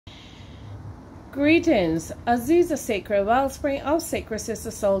Greetings, Aziz, the Sacred Wellspring of Sacred Sister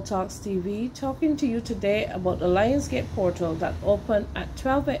Soul Talks TV, talking to you today about the Lionsgate portal that opened at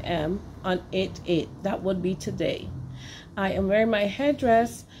 12 a.m. on 8/8. That would be today. I am wearing my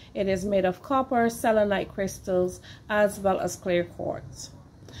headdress. It is made of copper, selenite crystals, as well as clear quartz.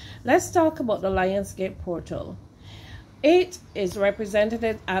 Let's talk about the Lionsgate portal. 8 is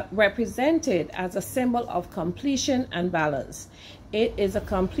represented as a symbol of completion and balance. It is a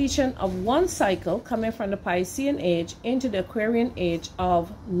completion of one cycle coming from the Piscean age into the Aquarian age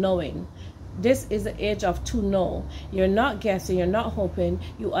of knowing. This is the age of to know. You're not guessing, you're not hoping.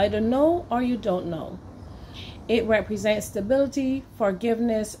 You either know or you don't know. It represents stability,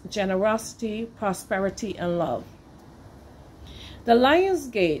 forgiveness, generosity, prosperity, and love. The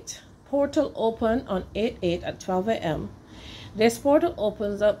Lionsgate portal opened on 8/8 at 12 a.m. This portal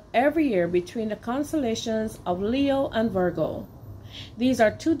opens up every year between the constellations of Leo and Virgo. These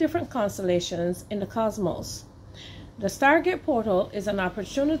are two different constellations in the cosmos. The Stargate portal is an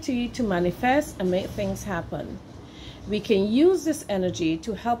opportunity to manifest and make things happen. We can use this energy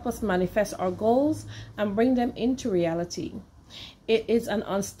to help us manifest our goals and bring them into reality. It is an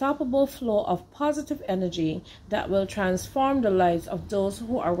unstoppable flow of positive energy that will transform the lives of those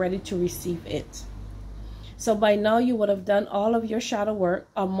who are ready to receive it. So by now you would have done all of your shadow work,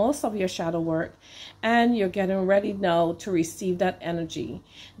 or most of your shadow work, and you're getting ready now to receive that energy.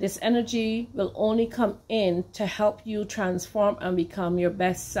 This energy will only come in to help you transform and become your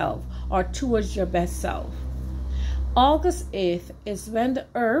best self, or towards your best self. August 8th is when the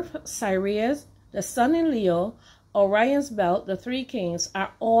Earth, Sirius, the Sun in Leo, Orion's belt, the three kings,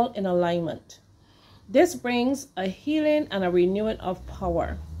 are all in alignment. This brings a healing and a renewing of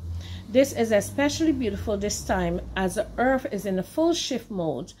power. This is especially beautiful this time as the Earth is in a full shift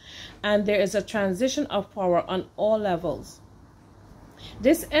mode and there is a transition of power on all levels.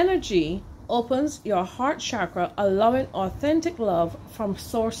 This energy opens your heart chakra, allowing authentic love from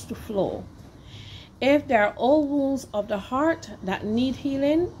source to flow. If there are old wounds of the heart that need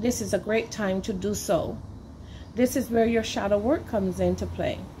healing, this is a great time to do so. This is where your shadow work comes into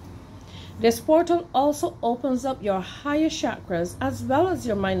play. This portal also opens up your higher chakras as well as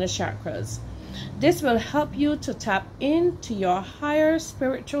your minor chakras. This will help you to tap into your higher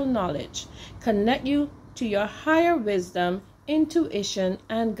spiritual knowledge, connect you to your higher wisdom, intuition,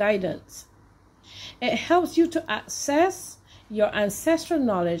 and guidance. It helps you to access your ancestral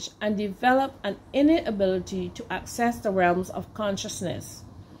knowledge and develop an innate ability to access the realms of consciousness.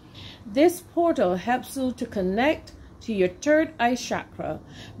 This portal helps you to connect to your third eye chakra,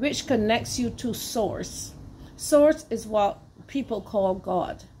 which connects you to Source. Source is what people call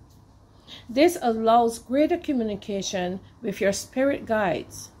God. This allows greater communication with your spirit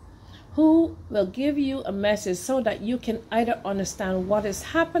guides, who will give you a message so that you can either understand what is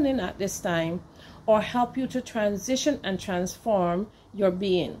happening at this time or help you to transition and transform your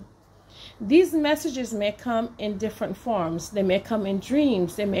being. These messages may come in different forms. They may come in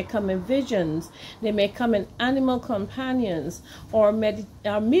dreams, they may come in visions, they may come in animal companions or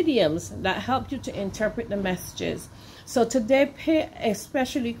mediums that help you to interpret the messages. So today, pay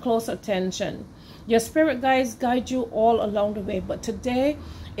especially close attention. Your spirit guides guide you all along the way, but today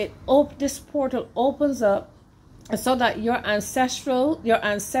this portal opens up so that your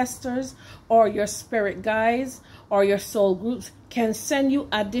ancestors or your spirit guides or your soul groups can send you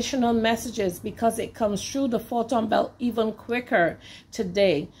additional messages, because it comes through the photon belt even quicker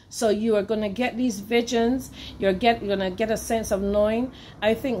today. So you are going to get these visions. You're going to get a sense of knowing.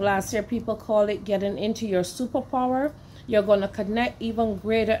 I think last year people call it getting into your superpower. You're going to connect even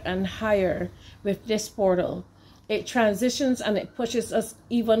greater and higher with this portal. It transitions and it pushes us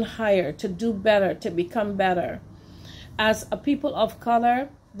even higher to do better, to become better. As a people of color,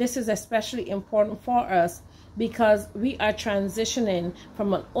 this is especially important for us because we are transitioning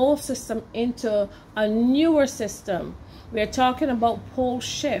from an old system into a newer system. We're talking about pole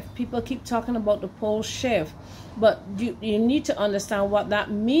shift. People keep talking about the pole shift, but you need to understand what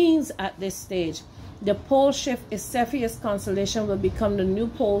that means at this stage. The pole shift is Cepheus constellation will become the new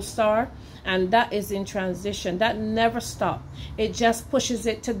pole star, and that is in transition. That never stops. It just pushes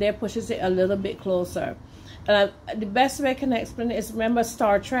it a little bit closer. The best way I can explain it is, remember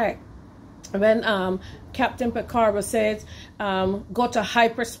Star Trek, when Captain Picard says, go to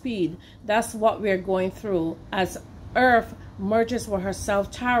hyperspeed. That's what we're going through. As Earth merges with herself,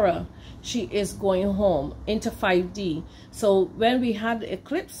 Tara, she is going home into 5D. So when we had the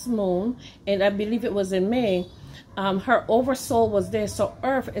eclipse moon, and I believe it was in May, her oversoul was there. So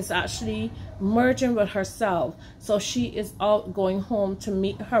Earth is actually merging with herself. So she is out going home to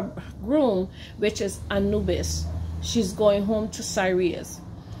meet her groom, which is Anubis. She's going home to Sirius.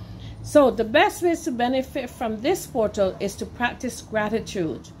 So the best ways to benefit from this portal is to practice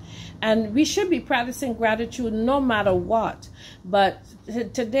gratitude. And we should be practicing gratitude no matter what. But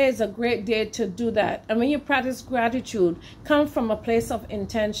today is a great day to do that. And when you practice gratitude, come from a place of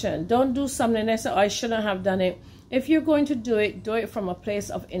intention. Don't do something and say, oh, I shouldn't have done it. If you're going to do it from a place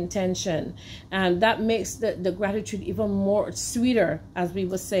of intention. And that makes the gratitude even more sweeter, as we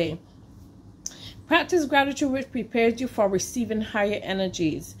would say. Practice gratitude, which prepares you for receiving higher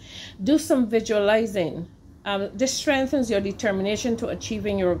energies. Do some visualizing. This strengthens your determination to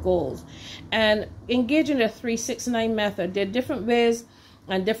achieving your goals. And engage in the 369 method. There are different ways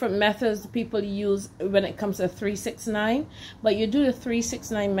and different methods people use when it comes to 369. But you do the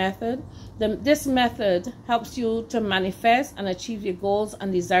 369 method. This method helps you to manifest and achieve your goals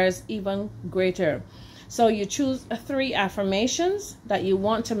and desires even greater. So you choose 3 affirmations that you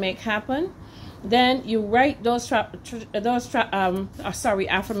want to make happen. Then you write those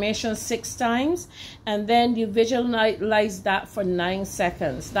affirmations 6 times, and then you visualize that for 9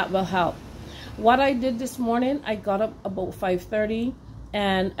 seconds. That will help. What I did this morning, I got up about 5:30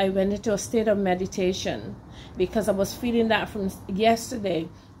 and I went into a state of meditation because I was feeling that from yesterday,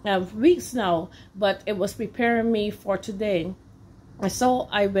 weeks now, but it was preparing me for today. And so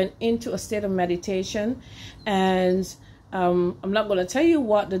I went into a state of meditation, and I'm not going to tell you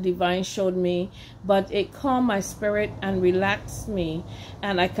what the divine showed me, but it calmed my spirit and relaxed me.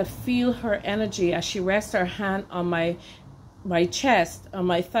 And I could feel her energy as she rests her hand on my chest, on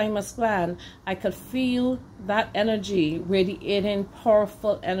my thymus gland. I could feel that energy radiating,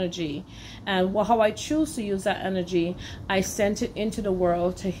 powerful energy. And how I choose to use that energy, I sent it into the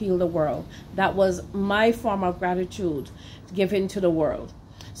world to heal the world. That was my form of gratitude given to the world.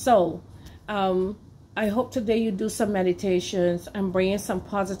 So, I hope today you do some meditations and bring in some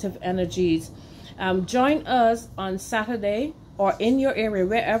positive energies. Join us on Saturday or in your area,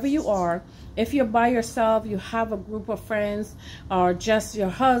 wherever you are. If you're by yourself, you have a group of friends, or just your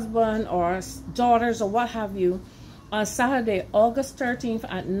husband or daughters or what have you, on Saturday, August 13th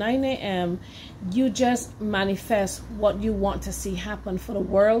at 9 a.m., you just manifest what you want to see happen for the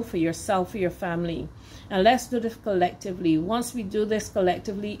world, for yourself, for your family. And let's do this collectively. Once we do this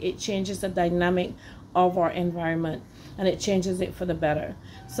collectively, it changes the dynamic of our environment, and it changes it for the better.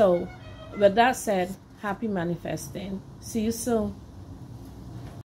 So with that said, happy manifesting. See you soon.